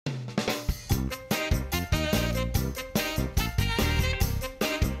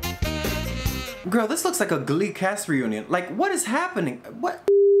Girl, this looks like a Glee cast reunion. Like, what is happening? What?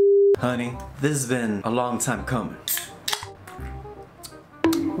 Honey, this has been a long time coming.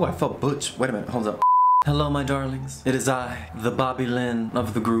 Oh, I felt butch. Wait a minute, hold up. Hello, my darlings. It is I, the Bobby Lynn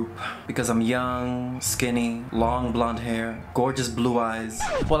of the group. Because I'm young, skinny, long blonde hair, gorgeous blue eyes.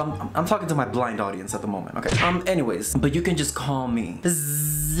 Well, I'm talking to my blind audience at the moment, okay? Anyways, but you can just call me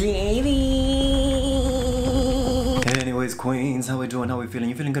ZZAVID. Anyways, queens, how we doing? How we feeling?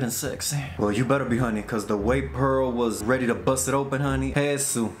 You feeling good and sexy? Well, you better be, honey, because the way Pearl was ready to bust it open, honey.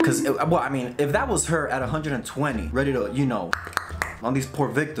 Jesus. Because, well, I mean, if that was her at 120, ready to, you know, on these poor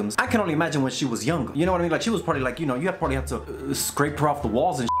victims, I can only imagine when she was younger. You know what I mean? Like, she was probably like, you know, you probably have to scrape her off the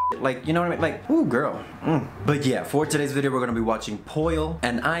walls and shit. Like, you know what I mean? Like, ooh, girl. But yeah, for today's video, we're gonna be watching Poil,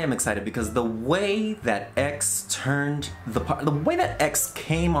 and I am excited because the way that X turned the way that X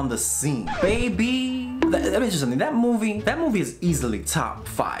came on the scene, baby. Let me just something. That movie is easily top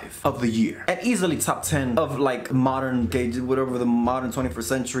 5 of the year, and easily top 10 of like modern gauge, whatever the modern 21st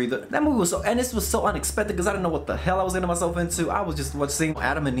century. That movie was so, and this was so unexpected because I didn't know what the hell I was getting myself into. I was just watching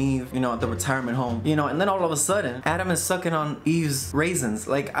Adam and Eve, you know, at the retirement home, you know, and then all of a sudden, Adam is sucking on Eve's raisins.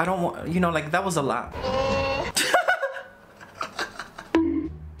 Like, I don't want, you know, like that was a lot.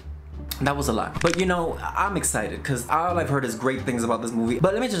 That was a lot. But you know, I'm excited because all I've heard is great things about this movie.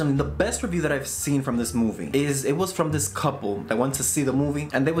 But let me just tell you, the best review that I've seen from this movie is, it was from this couple that went to see the movie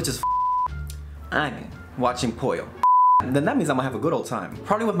and they were just watching Poil. And then that means I'm gonna have a good old time.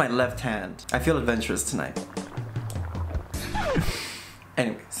 Probably with my left hand. I feel adventurous tonight.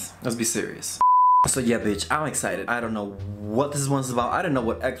 Anyways, let's be serious. So yeah, bitch, I'm excited. I don't know what this one's about. I didn't know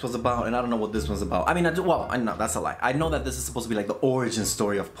what X was about, and I don't know what this one's about. I mean, I know that's a lie. I know that this is supposed to be like the origin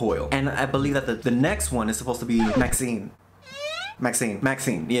story of Poil. And I believe that the next one is supposed to be Maxine.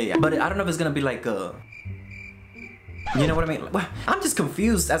 Yeah. But I don't know if it's gonna be like a... You know what I mean? I'm just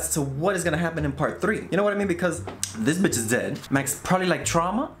confused as to what is gonna happen in part 3. You know what I mean? Because this bitch is dead. Max probably like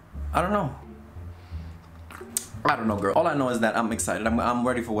trauma? I don't know. I don't know, girl. All I know is that I'm excited. I'm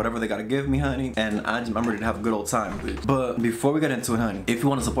ready for whatever they gotta give me, honey. And I'm ready to have a good old time, bitch. But before we get into it, honey, if you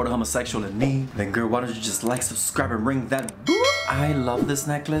want to support a homosexual in need, then girl, why don't you just like, subscribe, and ring that boop? I love this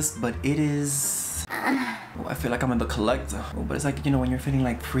necklace, but it is... Oh, I feel like I'm in the collector. Oh, but it's like, you know, when you're feeling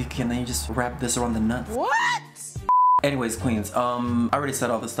like freaky and then you just wrap this around the nuts. What? Anyways, queens, I already said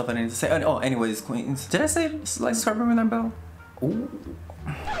all the stuff I needed to say. Oh, anyways, queens. Did I say like, subscribe, and ring that bell? Ooh.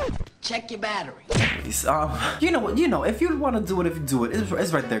 Check your battery. Anyways, you know, if you want to do it, do it.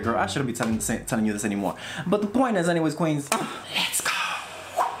 It's right there, girl. I shouldn't be telling you this anymore. But the point is, anyways, queens, let's go.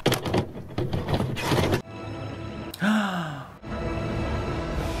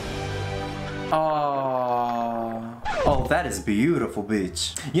 Oh, that is beautiful,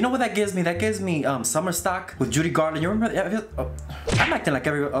 bitch. You know what that gives me? That gives me Summer Stock with Judy Garland. You remember? I'm acting like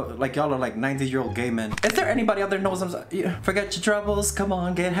like y'all are like 90-year-old gay men. Is there anybody out there knows forget your troubles, come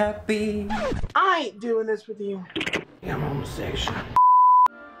on, get happy. I ain't doing this with you. I'm homosexual.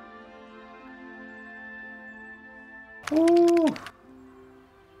 Ooh.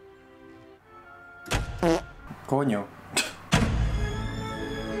 Coño.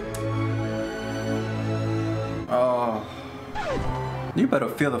 Oh. You better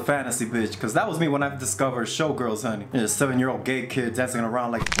feel the fantasy, bitch, because that was me when I discovered showgirls, honey. You're a 7-year-old gay kid dancing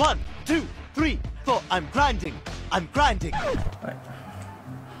around like 1, 2, 3, 4. I'm grinding.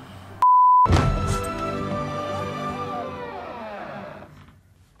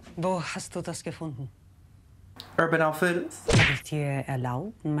 Wo hast du das gefunden? Urban Outfitters. Habe ich dir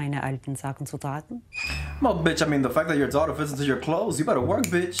erlaubt, meine alten Sachen zu tragen? Well, bitch, I mean, the fact that your daughter fits into your clothes, you better work,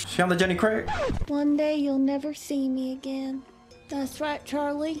 bitch. She on the Jenny Craig? One day you'll never see me again. That's right,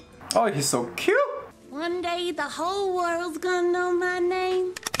 Charlie. Oh, he's so cute. One day the whole world's gonna know my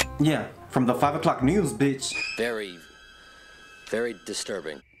name. Yeah, from the 5 o'clock news, bitch. Very, very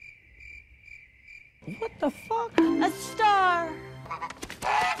disturbing. What the fuck? A star.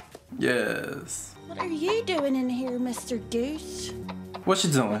 Yes. What are you doing in here, Mr. Goose? What you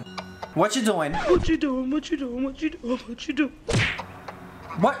doing? What you doing? What you doing? What you doing? What you doing? What you doing?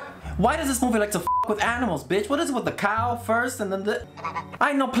 What? Why does this movie like to f with animals, bitch? What is it with the cow first and then the...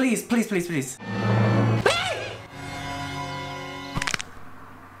 I know, please.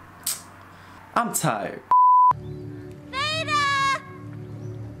 I'm tired. Theta!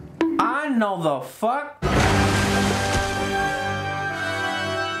 I know the fuck.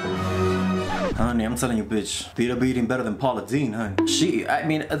 Honey, I'm telling you, bitch. Theta be eating better than Paula Deen, honey. I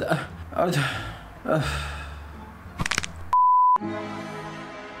mean...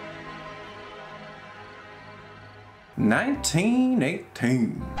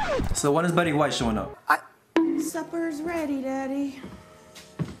 1918. So when is Betty White showing up? Supper's ready, Daddy.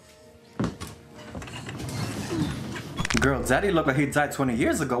 Girl, daddy looked like he died 20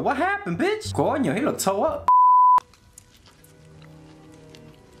 years ago. What happened, bitch? Coño, he looked toe up.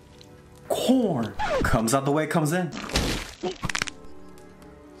 Corn. Comes out the way it comes in.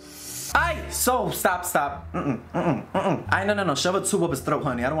 Aye, so stop. Aye, no. Shove a tube up his throat,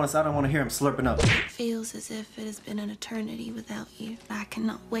 honey. I don't want to hear him slurping up. It feels as if it has been an eternity without you. I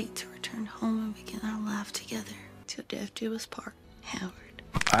cannot wait to return home and begin our life together. Till death do us part, Howard.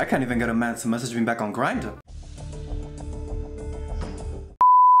 I can't even get a man to message me back on Grindr.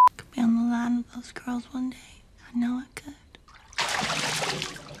 Could be on the line with those girls one day. I know I could.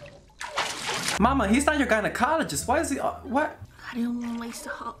 Mama, he's not your gynecologist. Why is he? What? I didn't want to waste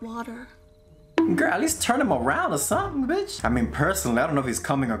the hot water. Girl, at least turn him around or something, bitch. I mean, personally, I don't know if he's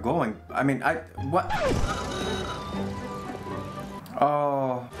coming or going. I mean, what?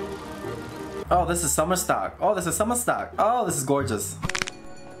 Oh, this is summer stock. Oh, this is summer stock. Oh, this is gorgeous.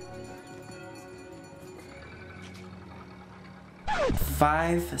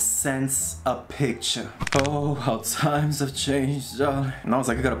 $5 a picture. Oh, how times have changed, darling. And I was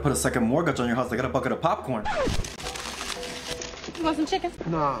like, you gotta put a second mortgage on your house. They got a bucket of popcorn. You want some chicken?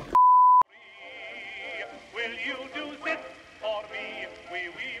 Nah.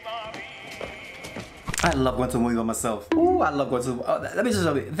 I love going to a movie by myself. Ooh, I love going to. Let me just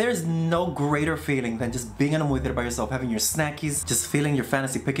tell you, there's no greater feeling than just being in a movie theater by yourself, having your snackies, just feeling your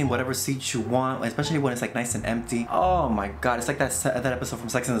fantasy, picking whatever seat you want, especially when it's like nice and empty. Oh my god, it's like that episode from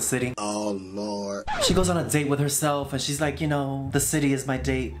Sex and the City. Oh lord. She goes on a date with herself and she's like, you know, the city is my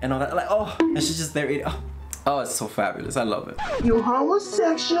date and all that. Like, oh, and she's just there eating. Oh, it's so fabulous. I love it. You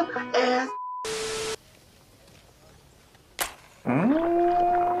homosexual ass.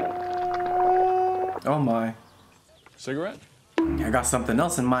 Oh my. Cigarette? I got something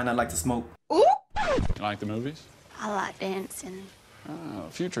else in mind I'd like to smoke. You like the movies? I like dancing. Oh,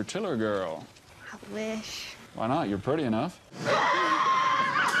 future Tiller girl. I wish. Why not? You're pretty enough.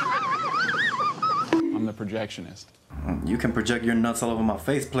 I'm the projectionist. You can project your nuts all over my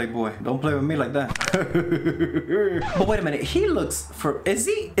face, playboy. Don't play with me like that. But wait a minute, he looks for... Is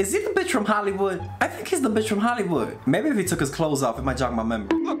he the bitch from Hollywood? I think he's the bitch from Hollywood. Maybe if he took his clothes off, it might jog my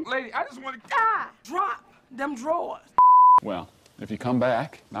memory. Look, lady, I just want to drop them drawers. Well, if you come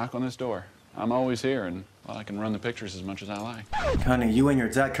back, knock on this door. I'm always here, and well, I can run the pictures as much as I like. Honey, you and your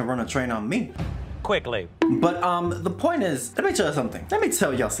dad can run a train on me. Quickly. But the point is, let me tell you something. Let me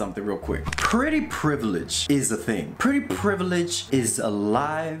tell y'all something real quick. Pretty privilege is a thing. Pretty privilege is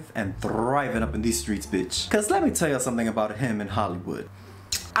alive and thriving up in these streets, bitch. Cause let me tell y'all something about him in Hollywood.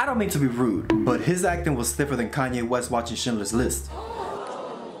 I don't mean to be rude, but his acting was stiffer than Kanye West watching Schindler's List.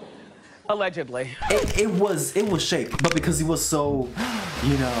 Allegedly. It was shaped, but because he was so,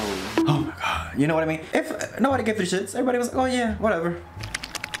 you know, oh my god, you know what I mean? If nobody gave 3 shits, everybody was like, oh yeah, whatever.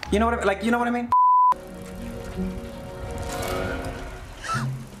 You know what I mean? Like, you know what I mean?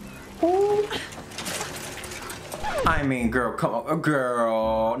 I mean, girl, come on,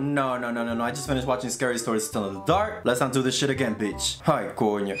 girl. No. I just finished watching Scary Stories Still in the Dark. Let's not do this shit again, bitch. Hi,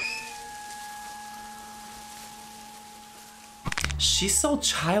 coño. She's so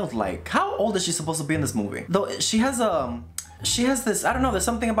childlike. How old is she supposed to be in this movie? Though she has this, I don't know, there's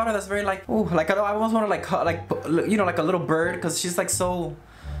something about her that's very like, ooh, like I almost want to like, you know, like a little bird, because she's like so,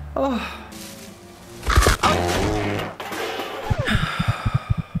 oh.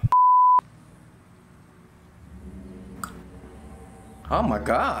 Oh my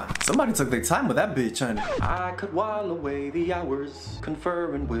god, somebody took their time with that bitch, honey. I could while away the hours,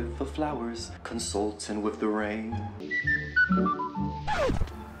 conferring with the flowers, consulting with the rain.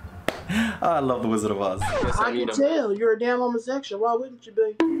 I love The Wizard of Oz. I can tell you're a damn homosexual. Why wouldn't you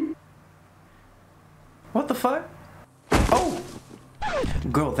be? What the fuck? Oh!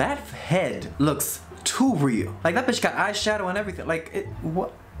 Girl, that head looks too real. Like, that bitch got eyeshadow and everything. Like, it,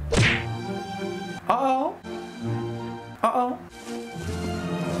 what? Uh-oh. Uh-oh.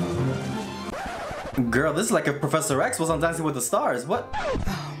 Girl, this is like if Professor X was on Dancing with the Stars. What?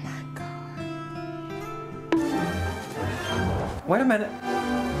 Oh my god. Wait a minute.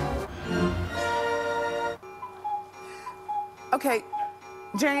 Okay,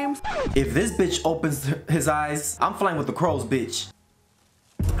 James. If this bitch opens his eyes, I'm flying with the crows, bitch.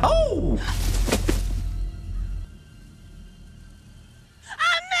 Oh!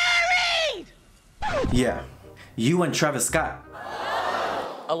 I'm married! Yeah, you and Travis Scott.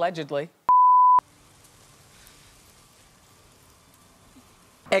 Allegedly.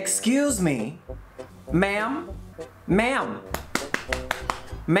 Excuse me, ma'am? Ma'am?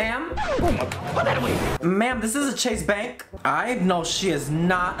 Ma'am? Ma'am, this is a Chase Bank. I know she is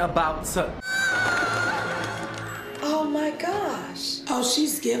not about to... Oh my gosh. Oh,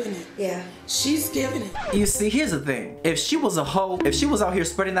 she's giving it. Yeah. She's giving it. You see, here's the thing. If she was a hoe, if she was out here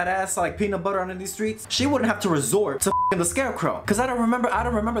spreading that ass like peanut butter on these streets, she wouldn't have to resort to the Scarecrow. Cause I don't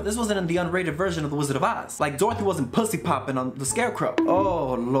remember this wasn't in the unrated version of The Wizard of Oz. Like Dorothy wasn't pussy popping on the Scarecrow.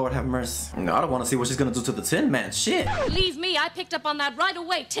 Oh, Lord have mercy. No, I don't want to see what she's gonna do to the Tin Man. Shit. Believe me, I picked up on that right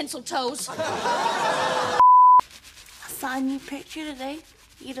away, Tinsel Toes. I saw a new picture today.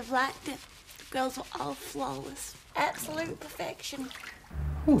 You'd have liked it. The girls were all flawless. Absolute perfection.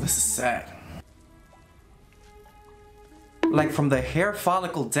 Ooh, this is sad. Like from the hair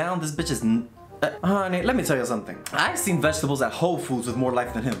follicle down, this bitch is... honey, let me tell you something. I've seen vegetables at Whole Foods with more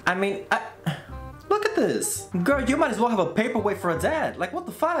life than him. I mean, look at this. Girl, you might as well have a paperweight for a dad. Like, what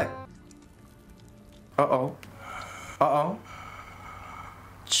the fuck? Uh-oh. Uh-oh.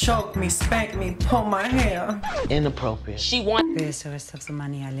 Choke me, spank me, pull my hair. Inappropriate. She wants... Where's the rest of the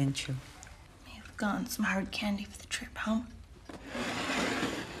money I lent you? You've gotten some hard candy for the trip home.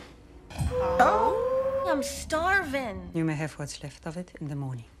 Oh. I'm starving. You may have what's left of it in the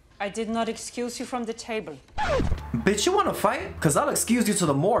morning. I did not excuse you from the table. Bitch, you wanna fight? Cause I'll excuse you to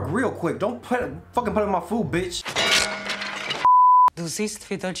the morgue real quick. Don't fucking put in my food, bitch. Du siehst,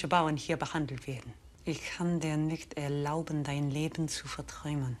 wie deutsche Bauern hier behandelt werden. Ich kann dir nicht erlauben, dein Leben zu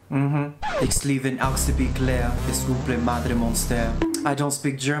verträumen. Ich liebe auch zu be clair. Es ruble madre monster. I don't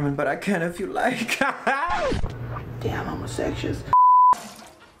speak German, but I can if you like. Damn homosexuals.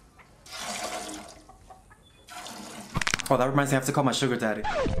 Oh, that reminds me, I have to call my sugar daddy.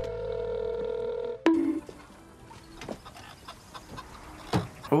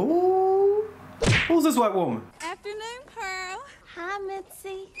 Ooh. Who's this white woman? Afternoon, Pearl. Hi,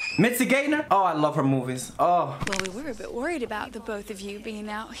 Mitzi. Mitzi Gaynor? Oh, I love her movies. Oh. Well, we were a bit worried about the both of you being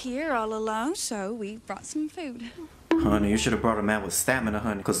out here all alone, so we brought some food. Honey, you should have brought a man with stamina,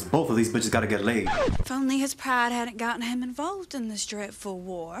 honey, because both of these bitches gotta get laid. If only his pride hadn't gotten him involved in this dreadful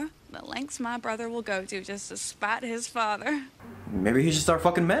war. The lengths my brother will go to just to spite his father. Maybe he should start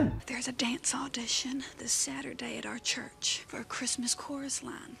fucking men. There's a dance audition this Saturday at our church for a Christmas chorus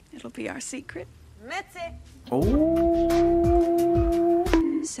line. It'll be our secret. Mitzi. Oh.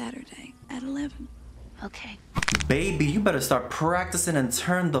 Saturday at 11. Okay. Baby, you better start practicing and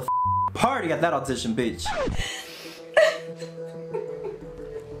turn the party at that audition, bitch.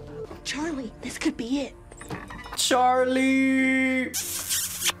 Charlie, this could be it. Charlie!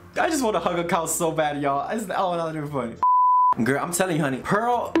 I just want to hug a cow so bad, y'all. Oh, not even funny. Girl, I'm telling you, honey,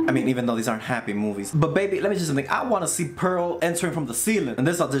 Pearl, I mean, even though these aren't happy movies, but baby, let me just say something. I want to see Pearl entering from the ceiling in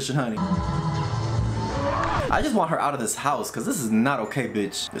this audition, honey. I just want her out of this house, because this is not okay,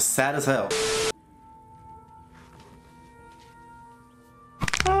 bitch. It's sad as hell.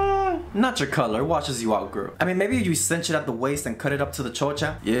 Not your color, washes you out, girl. I mean, maybe you cinch it at the waist and cut it up to the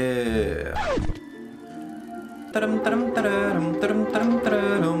chocha. Yeah.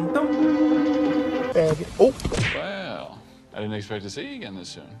 Oh! Well, I didn't expect to see you again this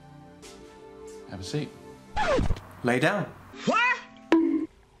soon. Have a seat. Lay down.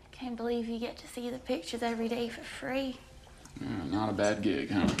 Can't believe you get to see the pictures every day for free. Not a bad gig,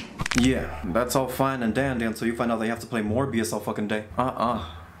 huh? Yeah, that's all fine and dandy until you find out they have to play Morbius all fucking day.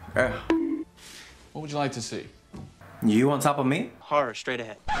 Yeah. What would you like to see? You on top of me? Horror, straight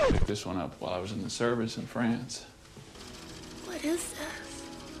ahead. I picked this one up while I was in the service in France. What is this?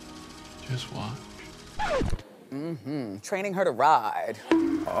 Just watch. Training her to ride.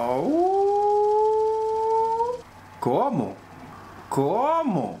 Oh. Como?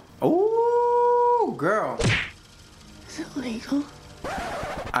 Como? Ooh, girl. Is it legal?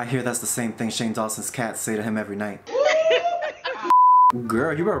 I hear that's the same thing Shane Dawson's cats say to him every night.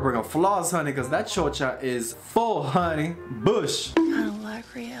 Girl, you better bring a flaws, honey, because that chocha is full, honey. Bush. I don't like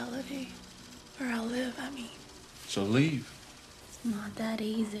reality. Where I live, I mean. So leave. It's not that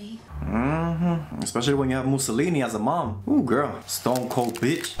easy. Especially when you have Mussolini as a mom. Ooh, girl. Stone cold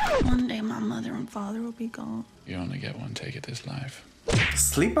bitch. One day my mother and father will be gone. You only get one take at this life.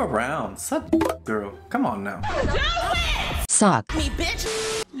 Sleep around. Suck girl. Come on now. Suck. Me, bitch!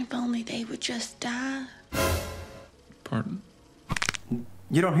 If only they would just die. Pardon?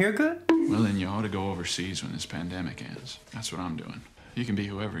 You don't hear good? Well, then you ought to go overseas when this pandemic ends. That's what I'm doing. You can be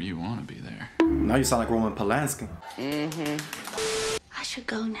whoever you want to be there. Now you sound like Roman Polanski. I should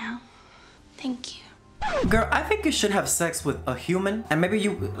go now. Thank you. Girl, I think you should have sex with a human, and maybe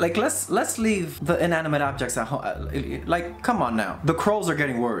you like let's leave the inanimate objects at home. Like, come on now. The crows are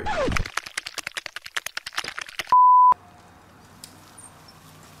getting worried.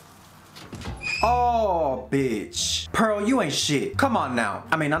 Oh, bitch. Pearl, you ain't shit. Come on now.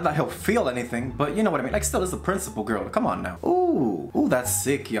 I mean, not that he'll feel anything, but you know what I mean. Like, still, it's the principal, girl. Come on now. Ooh, that's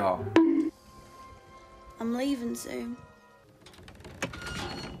sick, y'all. I'm leaving soon.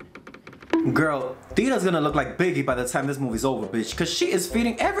 Girl, Theta's gonna look like Biggie by the time this movie's over, bitch. Cause she is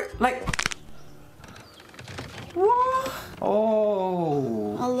feeding like... What?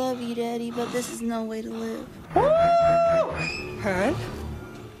 Oh. I love you, Daddy, but this is no way to live. Pearl?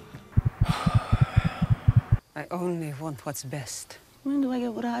 I only want what's best. When do I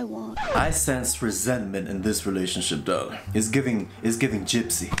get what I want? I sense resentment in this relationship, darling. It's giving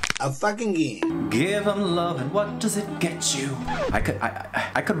gypsy. A fucking game. Give him love and what does it get you?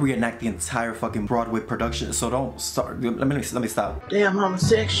 I could reenact the entire fucking Broadway production, so don't start. Let me stop. Damn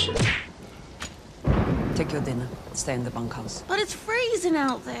homosexual. Take your dinner. Stay in the bunkhouse. But it's freezing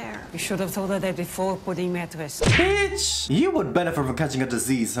out there. You should have told her that before putting me at rest. Bitch, you would benefit from catching a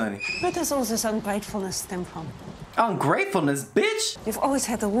disease, honey. Where does all this ungratefulness stem from? Ungratefulness, bitch? You've always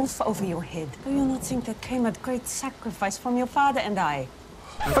had a roof over your head. Do you not think that came at great sacrifice from your father and I?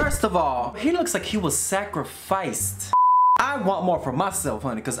 First of all, he looks like he was sacrificed. I want more for myself,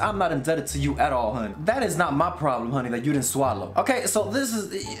 honey, because I'm not indebted to you at all, honey. That is not my problem, honey, that you didn't swallow. Okay, so this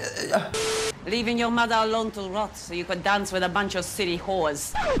is... Leaving your mother alone to rot so you could dance with a bunch of city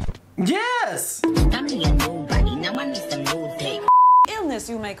whores. Yes! Illness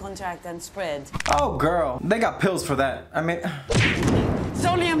you may contract and spread. Oh, girl, they got pills for that. I mean... It's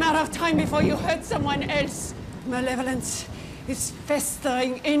only a matter of time before you hurt someone else. Malevolence is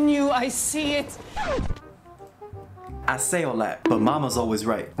festering in you. I see it. I say all that, but mama's always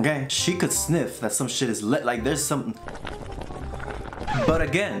right, okay? She could sniff that some shit is lit, like there's something... But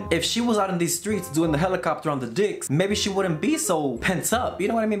again, if she was out in these streets doing the helicopter on the dicks, maybe she wouldn't be so pent up. You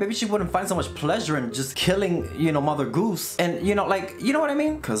know what I mean? Maybe she wouldn't find so much pleasure in just killing, you know, Mother Goose. And, you know, like, you know what I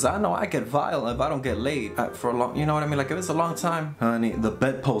mean? Because I know I get vile if I don't get laid for a long, you know what I mean? Like, if it's a long time, honey, the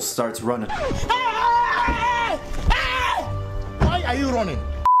bedpost starts running. Why are you running?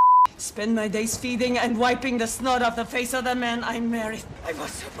 Spend my days feeding and wiping the snot off the face of the man I married. I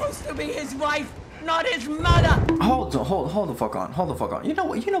was supposed to be his wife, not his mother. Hold the fuck on. You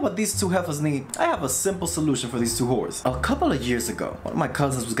know what these two heifers need? I have a simple solution for these two whores. A couple of years ago, one of my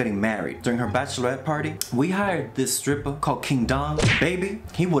cousins was getting married. During her bachelorette party, we hired this stripper called King Don. Baby,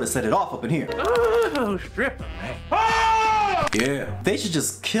 he would have set it off up in here. Oh, stripper, man. Oh! Yeah, they should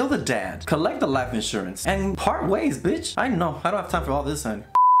just kill the dad, collect the life insurance, and part ways, bitch. I know, I don't have time for all this, honey.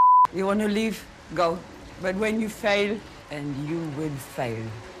 You want to leave? Go. But when you fail, and you will fail,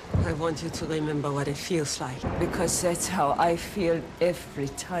 I want you to remember what it feels like. Because that's how I feel every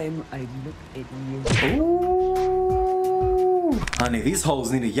time I look at you. Ooh. Honey, these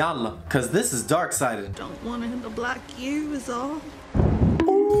hoes need a yalla, because this is dark-sided. Don't want him to block you is all.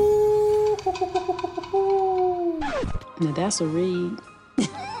 Ooh. Now that's a read.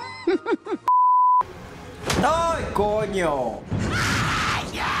 Ay, coño.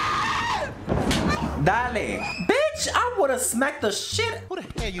 Dale. Bitch, I would have smacked the shit. Who the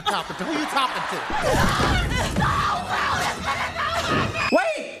hell you talking to? Who you talking to?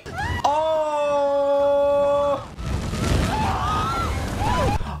 Wait! Oh!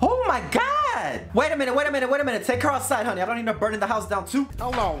 Oh my God! Wait a minute. Take her outside, honey. I don't need her burning the house down too.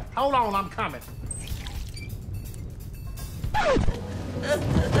 Hold on, I'm coming.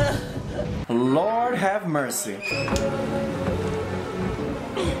 Lord have mercy.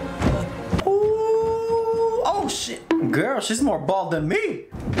 Oh shit. Girl, she's more bald than me.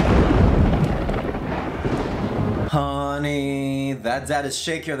 Honey, that dad is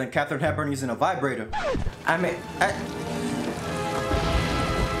shakier than Katharine Hepburn using a vibrator. I mean,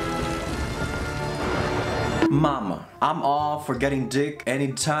 Mama, I'm all for getting dick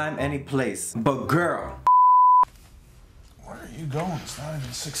anytime, any place. But girl. Where are you going? It's not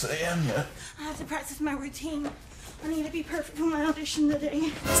even 6 a.m. yet. I have to practice my routine. I need to be perfect for my audition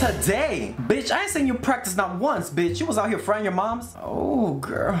today. Today? Bitch, I ain't seen you practice not once, bitch. You was out here frying your moms. Oh,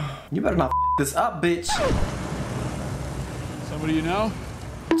 girl. You better not this up, bitch. Somebody you know?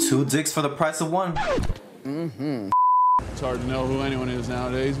 2 dicks for the price of 1. Mm-hmm. It's hard to know who anyone is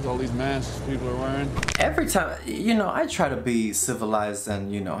nowadays with all these masks people are wearing. Every time, you know, I try to be civilized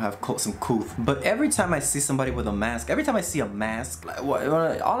and, you know, have some couth. But every time I see somebody with a mask, every time I see a mask,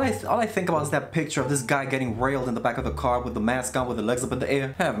 all I think about is that picture of this guy getting railed in the back of the car with the mask on with the legs up in the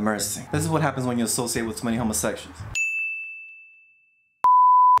air. Have mercy. This is what happens when you associate with too many homosexuals.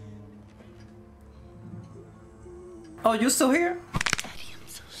 Oh, you still here? Daddy, I'm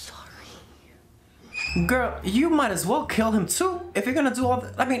so sorry. Girl, you might as well kill him too if you're gonna do all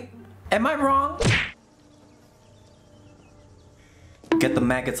that. I mean, am I wrong? Get the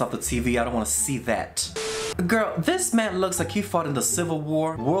maggots off the TV, I don't want to see that. Girl, this man looks like he fought in the Civil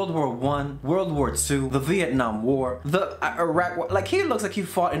War, World War I, World War II, the Vietnam War, the Iraq War. Like, he looks like he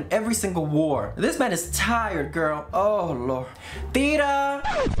fought in every single war. This man is tired, girl. Oh, Lord. Theta!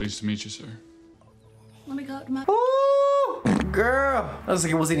 Pleased to meet you, sir. Let me go up to my... Ooh! Girl! I was like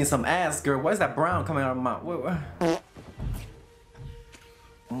he was eating some ass, girl. Why is that brown coming out of my mouth? What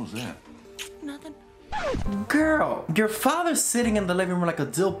was that? Nothing. Girl, your father's sitting in the living room like a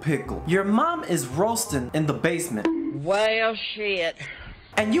dill pickle. Your mom is roasting in the basement. Well, shit.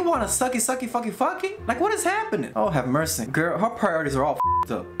 And you want to sucky, sucky, fucky, fucky? Like, what is happening? Oh, have mercy. Girl, her priorities are all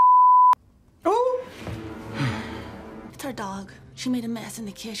f***ed up. Ooh! It's our dog. She made a mess in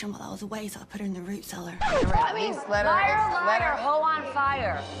the kitchen while I was away, so I put her in the root cellar. I mean, let her hoe on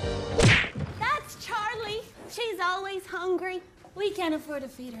fire. That's Charlie. She's always hungry. We can't afford to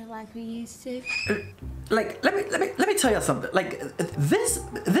feed her like we used to. Like, let me tell you something. Like,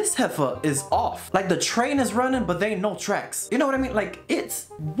 this heifer is off. Like, the train is running, but there ain't no tracks. You know what I mean? Like, it's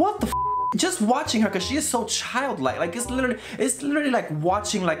what the f. Just watching her, cause she is so childlike. Like, it's literally like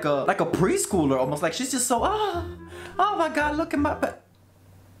watching like a preschooler almost. Like, she's just so oh my God, look at my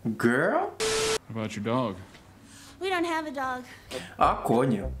girl. What about your dog? We don't have a dog. Ah,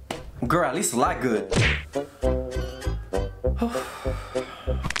 coño. Girl, at least a lot good.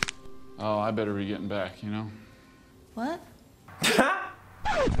 Oh, I better be getting back, you know? What?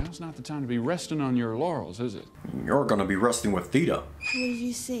 Now's not the time to be resting on your laurels, is it? You're gonna be resting with Theta. What did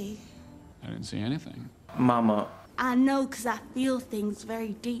you see? I didn't see anything. Mama. I know, because I feel things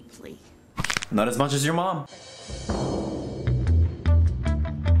very deeply. Not as much as your mom. Why are you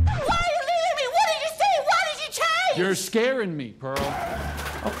leaving me? What did you see? Why did you change? You're scaring me, Pearl.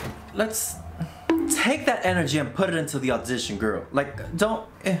 Okay, let's take that energy and put it into the audition, girl. Like, don't...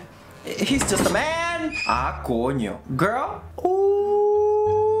 he's just a man. Ah, coño. Girl?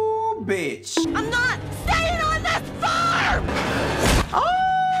 Ooh, bitch. I'm not staying on this farm!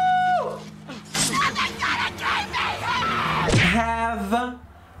 Oh! Nothing's gonna keep me here! Have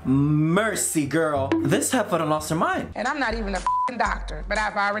mercy, girl. This heifer done lost her mind. And I'm not even a f***ing doctor, but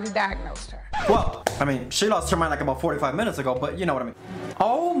I've already diagnosed her. Well, I mean, she lost her mind like about 45 minutes ago, but you know what I mean.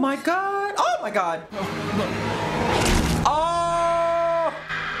 Oh my God. Oh my God. Oh.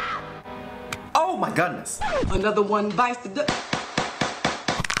 Oh my goodness. Another one bites the dust.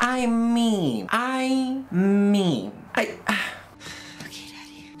 I mean. Okay,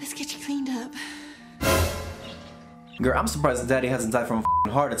 Daddy. Let's get you cleaned up. Girl, I'm surprised Daddy hasn't died from a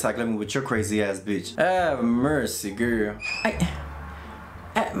heart attack living with your crazy ass bitch. Have mercy, girl.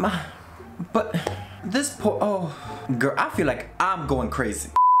 But this poor, oh, girl, I feel like I'm going crazy.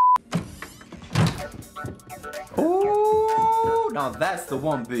 Ooh, now that's the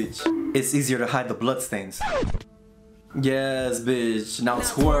one, bitch. It's easier to hide the bloodstains. Yes, bitch. Now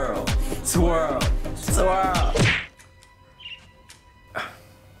twirl, twirl, twirl.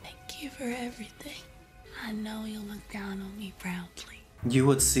 Thank you for everything. I know you'll look down on me proudly. You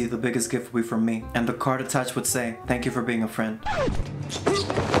would see the biggest gift would be from me, and the card attached would say, "Thank you for being a friend."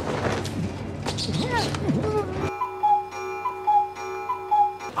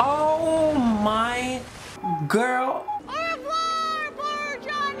 Oh my girl. Au revoir, poor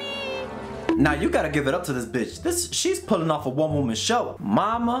Johnny! Now you gotta give it up to this bitch. She's pulling off a one-woman show.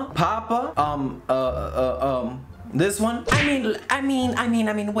 Mama, Papa, this one. I mean,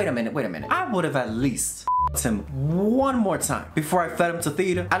 wait a minute. I would have at least him one more time before I fed him to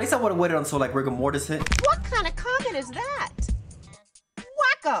Theta. At least I would have waited until like rigor mortis hit. What kind of comment is that?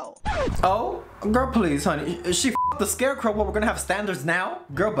 Wacko! Oh, girl, please, honey. She f***ed the scarecrow. What, we're gonna have standards now?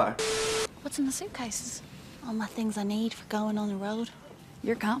 Girl, bye. What's in the suitcases? All my things I need for going on the road.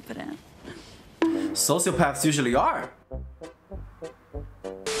 You're confident. Sociopaths usually are.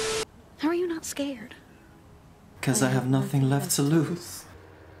 How are you not scared? Because I have nothing left to lose.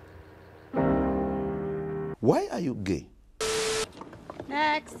 Why are you gay?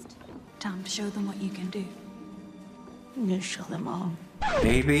 Next. Time to show them what you can do. I'm gonna show them all.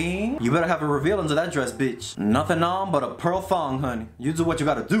 Baby, you better have a reveal under that dress, bitch. Nothing on but a pearl thong, honey. You do what you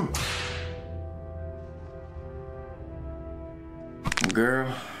gotta do.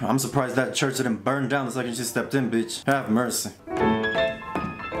 Girl, I'm surprised that church didn't burn down the second she stepped in, bitch. Have mercy.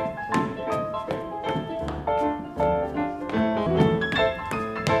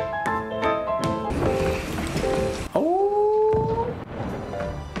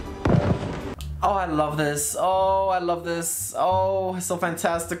 Oh, I love this. Oh, I love this. Oh, it's so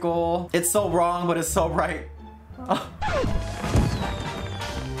fantastical. It's so wrong, but it's so right. Oh.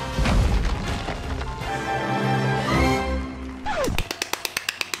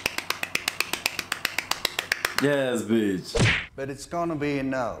 Yes, bitch. But it's gonna be a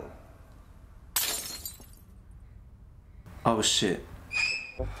no. Oh shit.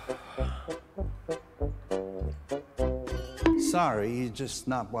 Sorry, just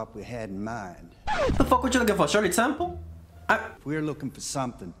not what we had in mind. What the fuck were you looking for, Shirley Temple? We're looking for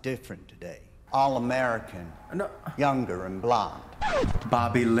something different today. All American, younger and blonde.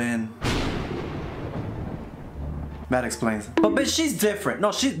 Bobby Lynn. That explains it. But bitch, she's different.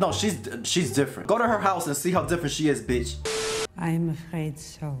 She's different. Go to her house and see how different she is, bitch. I'm afraid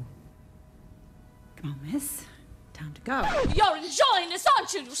so. Come on, miss. Time to go. You're enjoying this,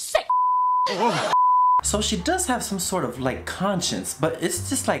 aren't you, you sick? So she does have some sort of like conscience, but it's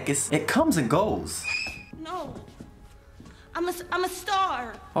just like it comes and goes. No. I'm a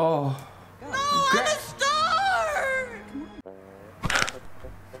star. Oh. No, I'm a star.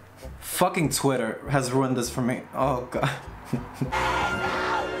 Fucking Twitter has ruined this for me. Oh god.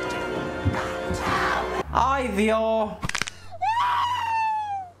 Ay, Dios.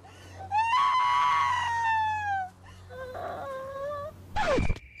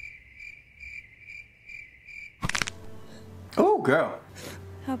 Oh, girl.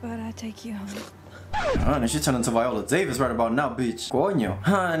 How about I take you home? Honey, she turned into Viola Davis right about now, bitch. Coño.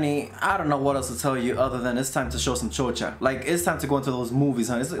 Honey, I don't know what else to tell you other than it's time to show some chocha. Like, it's time to go into those movies,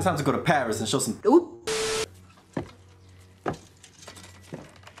 honey. It's time to go to Paris and show some... Ooh.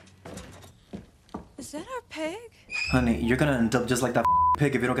 Is that our pig? Honey, you're gonna end up just like that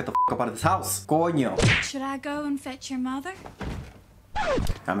pig if you don't get the up out of this house. Coño. Should I go and fetch your mother?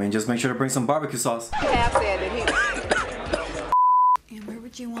 I mean, just make sure to bring some barbecue sauce. And where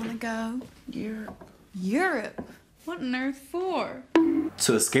would you want to go? Europe. Europe? What on earth for?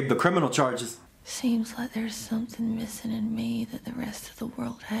 To escape the criminal charges. Seems like there's something missing in me that the rest of the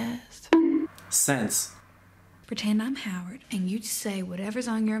world has. Sense. Pretend I'm Howard, and you just say whatever's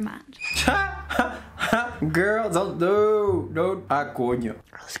on your mind. Girl, don't. Ah, coño.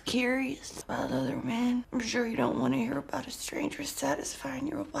 I was curious about other men. I'm sure you don't want to hear about a stranger satisfying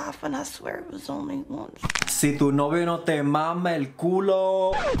your wife, and I swear it was only once. Si tu novio no te mama el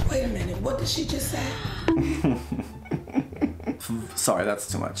culo. Wait a minute, what did she just say? Sorry, that's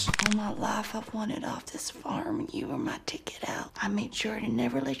too much. All my life I've wanted off this farm, and you were my ticket out. I made sure to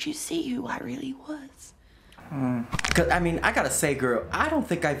never let you see who I really was. Cause, I mean, I gotta say, girl, I don't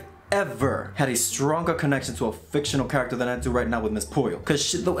think I've ever had a stronger connection to a fictional character than I do right now with Miss Puyo. Cause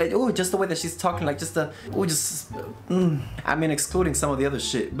just the way that she's talking, like I mean, excluding some of the other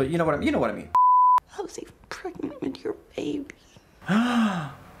shit, but you know what I mean. I was even pregnant with your baby.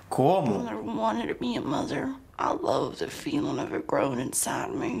 Como? I never wanted to be a mother. I love the feeling of it growing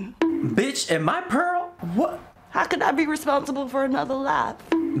inside me. Bitch, am I Pearl? What? How could I be responsible for another life?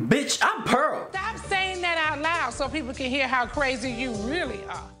 Bitch, I'm Pearl. Stop saying that out loud so people can hear how crazy you really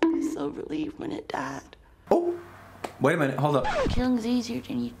are. I was so relieved when it died. Oh, wait a minute, hold up. Killing's easier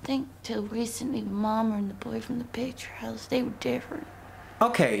than you'd think. Till recently, Mama and the boy from the picture house, they were different.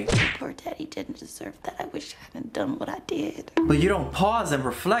 Okay. Poor Daddy didn't deserve that. I wish I hadn't done what I did. But you don't pause and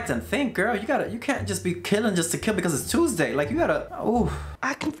reflect and think, girl. You can't just be killing just to kill because it's Tuesday. Like, you gotta, ooh.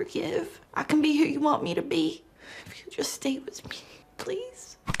 I can forgive. I can be who you want me to be. If you just stay with me,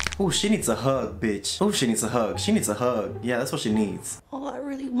 please. Ooh, she needs a hug, bitch. Ooh, she needs a hug. She needs a hug. Yeah, that's what she needs. All I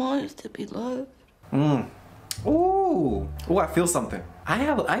really want is to be loved. Ooh, I feel something.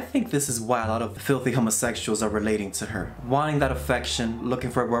 I think this is why a lot of filthy homosexuals are relating to her. Wanting that affection, looking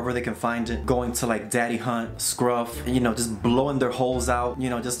for it wherever they can find it, going to like daddy hunt, scruff, you know, just blowing their holes out, you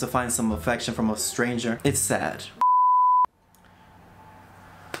know, just to find some affection from a stranger. It's sad.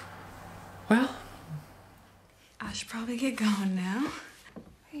 Well, I should probably get going now.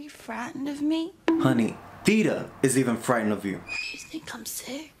 Are you frightened of me? Honey, Theta is even frightened of you. Do you think I'm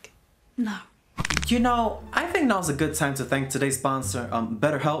sick? No. You know, I think now's a good time to thank today's sponsor,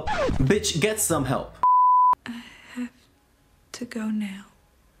 BetterHelp. Bitch, get some help. I have to go now.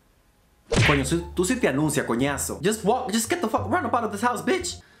 Coño, tú sí te anuncia, coñazo. Just get the fuck, run up out of this house,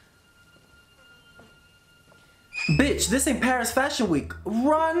 bitch. Bitch, this ain't Paris Fashion Week.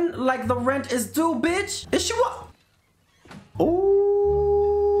 Run like the rent is due, bitch. Is she what? Ooh.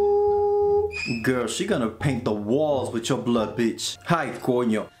 Girl, she gonna paint the walls with your blood, bitch. Hi,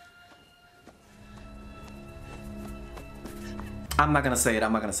 coño. I'm not gonna say it.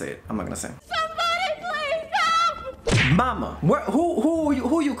 Somebody please help! Mama,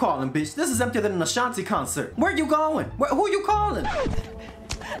 who you calling, bitch? This is emptier than an Ashanti concert. Where you going? Who you calling?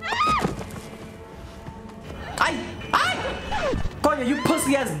 Coño, you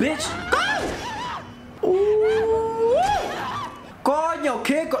pussy ass bitch. Go! Ooh. Coño,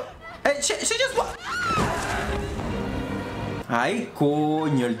 kid. Hey, she just what? Ay,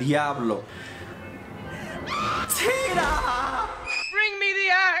 coño, el diablo. Tira! Bring me the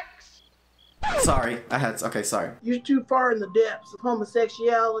axe. Sorry, I had to, okay, sorry. You're too far in the depths of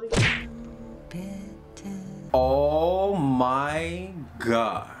homosexuality. Oh my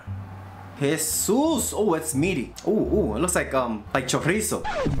God. Jesus. Oh, it's meaty. Ooh, it looks like chorizo.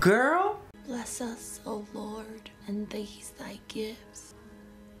 Girl. Bless us, O Lord, and these thy gifts,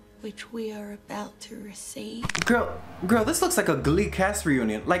 which we are about to receive. Girl, this looks like a Glee cast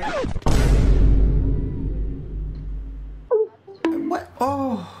reunion. Like, what?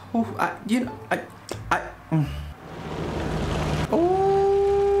 Oh, oh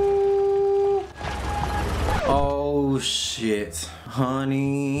shit,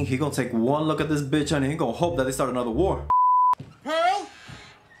 honey. He gonna take one look at this bitch, honey. He gonna hope that they start another war. Pearl?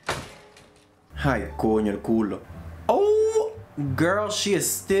 Ay, coño el culo. Oh, girl, she is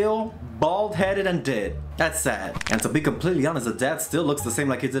still bald-headed and dead. That's sad. And to be completely honest, the dad still looks the same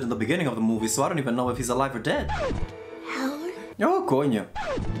like he did in the beginning of the movie, so I don't even know if he's alive or dead. Howard? Oh, coño.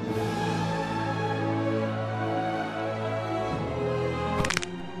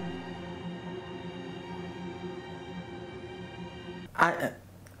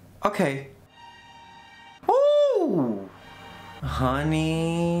 Okay. Ooh!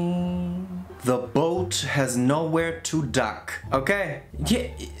 Honey, the boat has nowhere to dock. Okay? Yeah,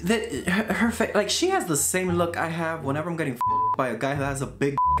 her face, like, she has the same look I have whenever I'm getting by a guy who has a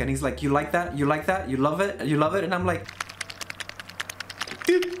big and he's like, you like that? You like that? You love it? You love it? And I'm like,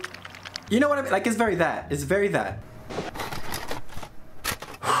 you know what I mean? Like, it's very that. It's very that.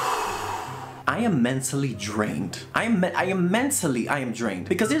 I am mentally drained. I am drained.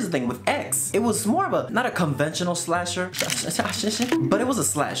 Because here's the thing, with X, it was more of a, not a conventional slasher, but it was a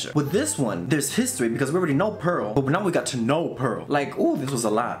slasher. With this one, there's history because we already know Pearl, but now we got to know Pearl. Like, ooh, this was a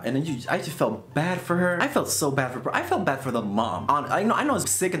lot. And then I just felt bad for her. I felt so bad for Pearl. I felt bad for the mom. I know it's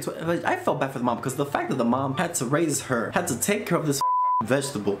sick and but I felt bad for the mom because the fact that the mom had to raise her, had to take care of this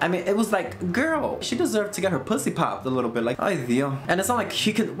vegetable. I mean, it was like, girl, she deserved to get her pussy popped a little bit. Like, ay Dios. And it's not like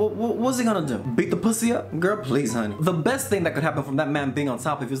he could, what's he gonna do? Beat the pussy up? Girl, please, honey. The best thing that could happen from that man being on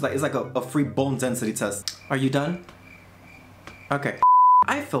top of you is like, it's like a free bone density test. Are you done? Okay.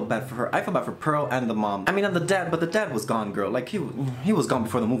 I felt bad for her. I felt bad for Pearl and the mom. I mean, and the dad, but the dad was gone, girl. Like, he was gone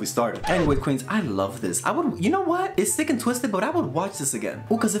before the movie started. Anyway, queens, I love this. I would, you know what? It's sick and twisted, but I would watch this again.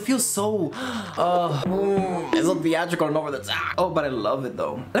 Oh, because it feels so, it's so theatrical and over the top. Oh, but I love it,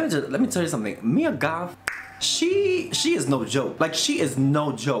 though. Let me tell you something. Mia Goth, she is no joke. Like, she is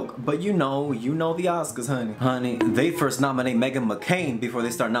no joke. But you know the Oscars, honey. Honey, they first nominate Meghan McCain before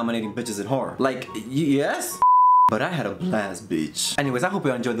they start nominating bitches in horror. Like, yes? But I had a blast, bitch. Anyways, I hope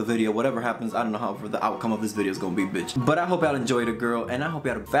y'all enjoyed the video. Whatever happens, I don't know how the outcome of this video is gonna be, bitch. But I hope y'all enjoyed it, girl. And I hope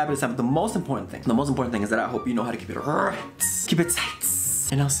you had a fabulous time. But the most important thing is that I hope you know how to keep it right. Keep it tight.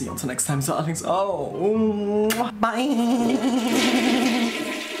 And I'll see you until next time, darlings. Oh, bye.